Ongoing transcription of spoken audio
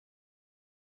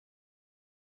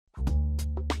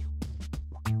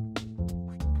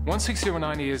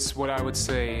160over90 is what I would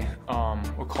say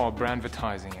we'll call a brand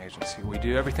advertising agency. We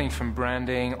do everything from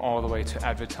branding all the way to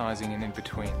advertising and in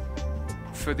between.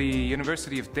 For the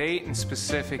University of Dayton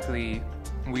specifically,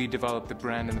 we developed the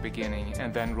brand in the beginning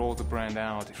and then rolled the brand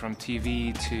out from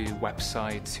TV to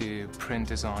website to print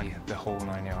design, the whole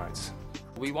 9 yards.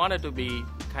 We wanted to be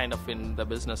kind of in the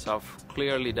business of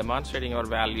clearly demonstrating our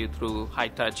value through high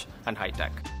touch and high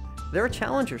tech. They're a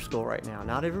challenger school right now.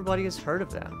 Not everybody has heard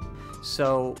of them.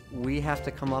 So we have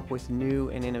to come up with new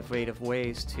and innovative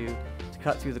ways to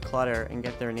cut through the clutter and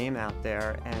get their name out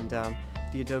there. And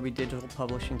the Adobe Digital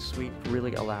Publishing Suite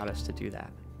really allowed us to do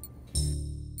that.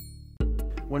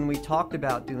 When we talked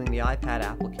about doing the iPad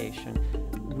application,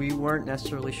 we weren't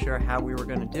necessarily sure how we were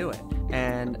going to do it.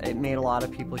 And it made a lot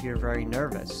of people here very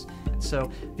nervous.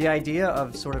 So the idea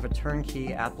of sort of a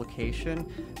turnkey application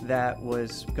that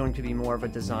was going to be more of a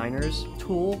designer's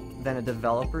tool than a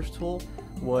developer's tool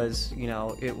was,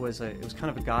 it was kind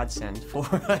of a godsend for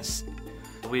us.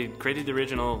 We created the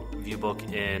original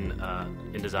viewbook in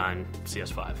InDesign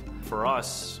CS5. For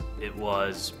us, it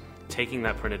was taking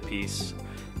that printed piece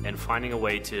and finding a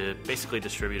way to basically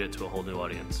distribute it to a whole new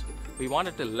audience. We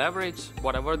wanted to leverage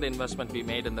whatever the investment we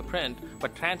made in the print,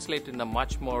 but translate it in a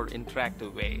much more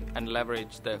interactive way and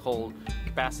leverage the whole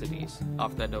capacities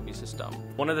of the Adobe system.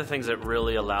 One of the things that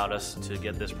really allowed us to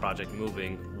get this project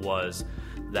moving was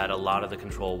that a lot of the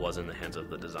control was in the hands of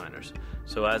the designers.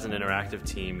 So as an interactive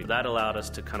team, that allowed us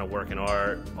to kind of work in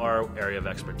our area of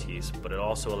expertise, but it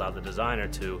also allowed the designer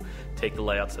to take the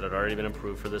layouts that had already been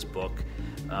improved for this book,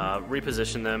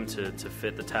 reposition them to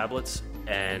fit the tablets,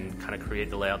 and kind of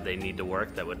create the layout they need to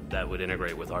work that would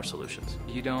integrate with our solutions.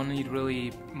 You don't need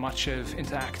really much of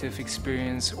interactive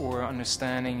experience or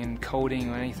understanding in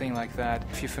coding or anything like that.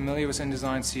 If you're familiar with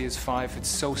InDesign CS5, it's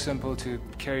so simple to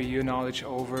carry your knowledge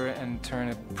over and turn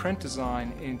a print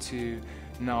design into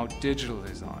now digital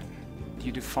design.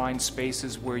 You define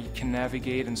spaces where you can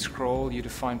navigate and scroll, you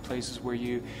define places where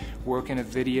you work in a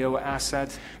video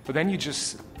asset, but then you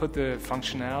just put the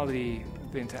functionality,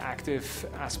 the interactive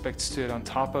aspects to it on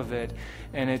top of it,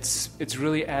 and it's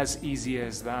really as easy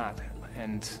as that.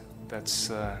 And that's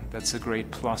a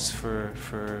great plus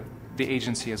for the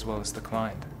agency as well as the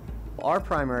client. Our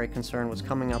primary concern was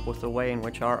coming up with a way in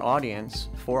which our audience,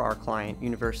 for our client,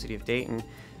 University of Dayton,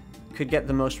 could get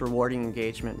the most rewarding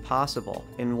engagement possible.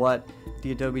 And what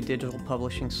the Adobe Digital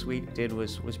Publishing Suite did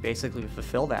was basically to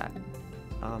fulfill that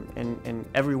in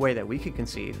every way that we could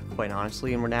conceive, quite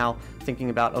honestly. And we're now thinking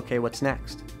about, okay, what's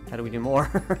next? How do we do more?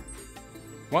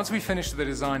 Once we finish the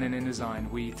design in InDesign,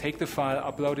 we take the file,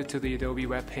 upload it to the Adobe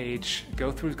web page,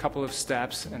 go through a couple of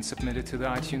steps, and submit it to the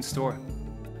iTunes Store.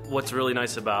 What's really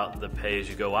nice about the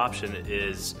pay-as-you-go option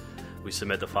is we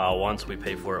submit the file once, we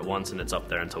pay for it once, and it's up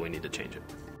there until we need to change it.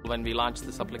 When we launched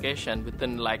this application,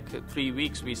 within like 3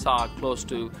 weeks, we saw close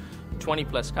to 20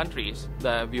 plus countries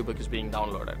the viewbook is being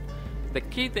downloaded. The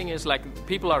key thing is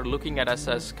people are looking at us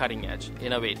as cutting edge,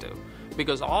 innovative,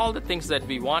 because all the things that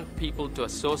we want people to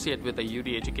associate with the UD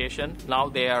education, now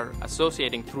they are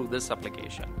associating through this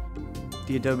application.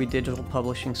 The Adobe Digital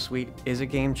Publishing Suite is a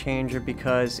game changer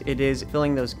because it is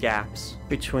filling those gaps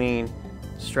between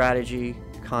strategy,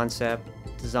 concept,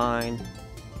 design,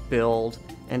 build,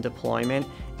 and deployment,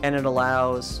 and it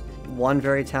allows one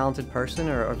very talented person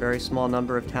or a very small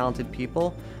number of talented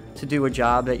people to do a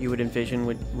job that you would envision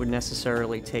would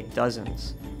necessarily take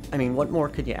dozens. I mean, what more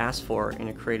could you ask for in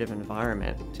a creative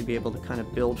environment to be able to kind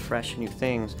of build fresh new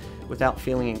things without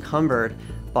feeling encumbered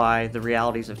by the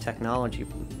realities of technology?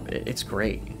 It's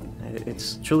great.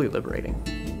 It's truly liberating.